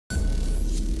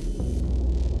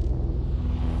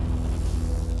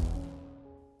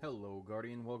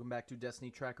Guardian? Welcome back to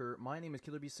Destiny Tracker. My name is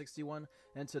KillerB61,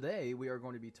 and today we are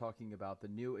going to be talking about the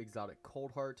new exotic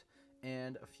Coldheart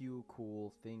and a few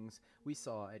cool things we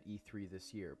saw at E3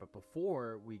 this year. But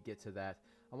before we get to that,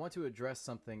 I want to address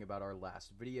something about our last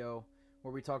video,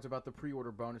 where we talked about the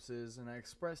pre-order bonuses, and I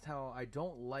expressed how I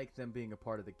don't like them being a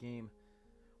part of the game.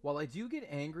 While I do get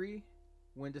angry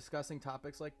when discussing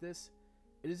topics like this,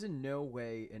 it is in no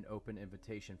way an open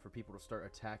invitation for people to start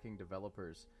attacking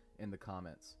developers in the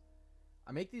comments.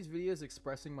 I make these videos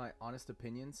expressing my honest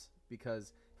opinions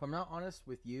because if I'm not honest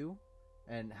with you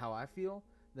and how I feel,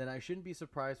 then I shouldn't be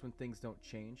surprised when things don't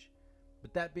change.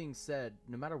 But that being said,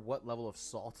 no matter what level of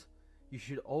salt, you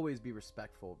should always be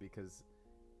respectful, because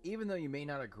even though you may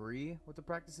not agree with the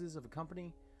practices of a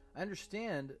company, I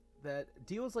understand that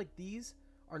deals like these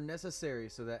are necessary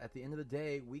so that at the end of the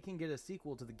day we can get a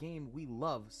sequel to the game we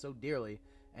love so dearly,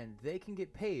 and they can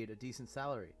get paid a decent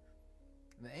salary.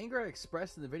 And the anger I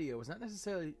expressed in the video was not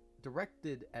necessarily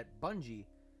directed at Bungie,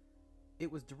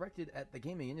 it was directed at the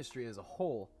gaming industry as a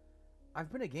whole.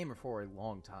 I've been a gamer for a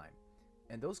long time,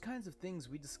 and those kinds of things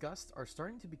we discussed are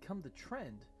starting to become the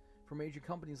trend for major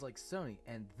companies like Sony,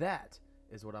 and that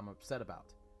is what I'm upset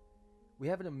about. We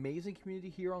have an amazing community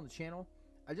here on the channel.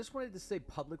 I just wanted to say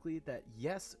publicly that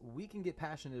yes, we can get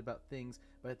passionate about things,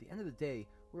 but at the end of the day,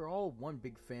 we're all one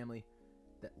big family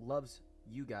that loves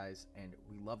you guys, and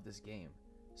we love this game.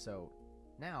 So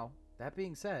now, that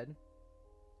being said,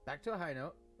 back to a high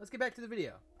note, let's get back to the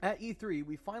video. At E3,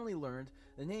 we finally learned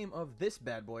the name of this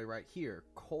bad boy right here,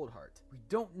 Coldheart. We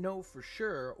don't know for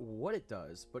sure what it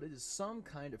does, but it is some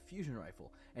kind of fusion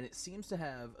rifle, and it seems to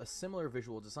have a similar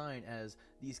visual design as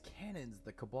these cannons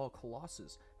the Cabal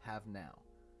Colossus have now.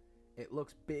 It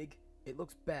looks big, it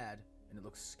looks bad, and it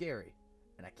looks scary,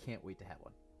 and I can't wait to have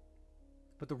one.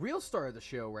 But the real star of the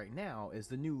show right now is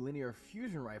the new linear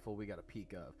fusion rifle we got a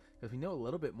peek of, because we know a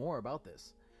little bit more about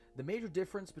this. The major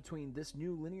difference between this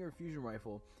new linear fusion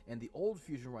rifle and the old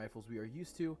fusion rifles we are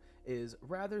used to is,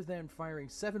 rather than firing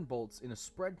 7 bolts in a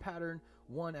spread pattern,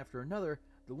 one after another,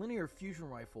 the linear fusion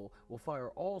rifle will fire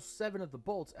all 7 of the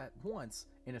bolts at once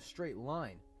in a straight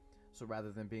line. So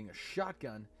rather than being a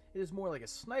shotgun, it is more like a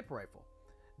sniper rifle.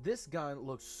 This gun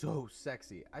looks so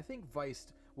sexy. I think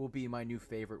Viced will be my new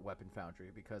favorite weapon foundry,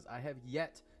 because I have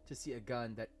yet to see a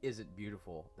gun that isn't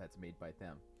beautiful that's made by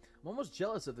them. I'm almost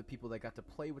jealous of the people that got to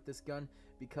play with this gun,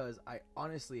 because I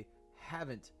honestly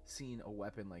haven't seen a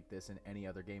weapon like this in any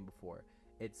other game before.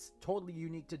 It's totally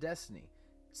unique to Destiny.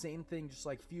 Same thing just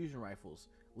like fusion rifles.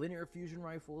 Linear fusion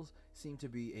rifles seem to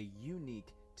be a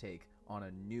unique take on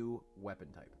a new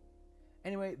weapon type.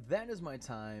 Anyway, that is my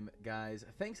time, guys.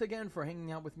 Thanks again for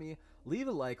hanging out with me. Leave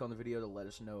a like on the video to let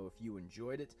us know if you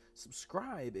enjoyed it.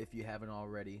 Subscribe if you haven't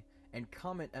already. And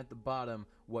comment at the bottom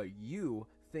what you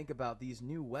think about these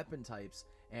new weapon types.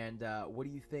 And what do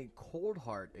you think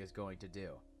Coldheart is going to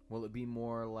do? Will it be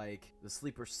more like the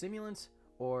Sleeper Simulant,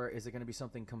 or is it going to be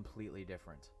something completely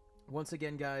different? Once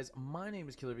again, guys, my name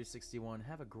is KillerB61.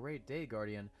 Have a great day,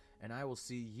 Guardian. And I will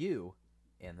see you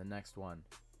in the next one.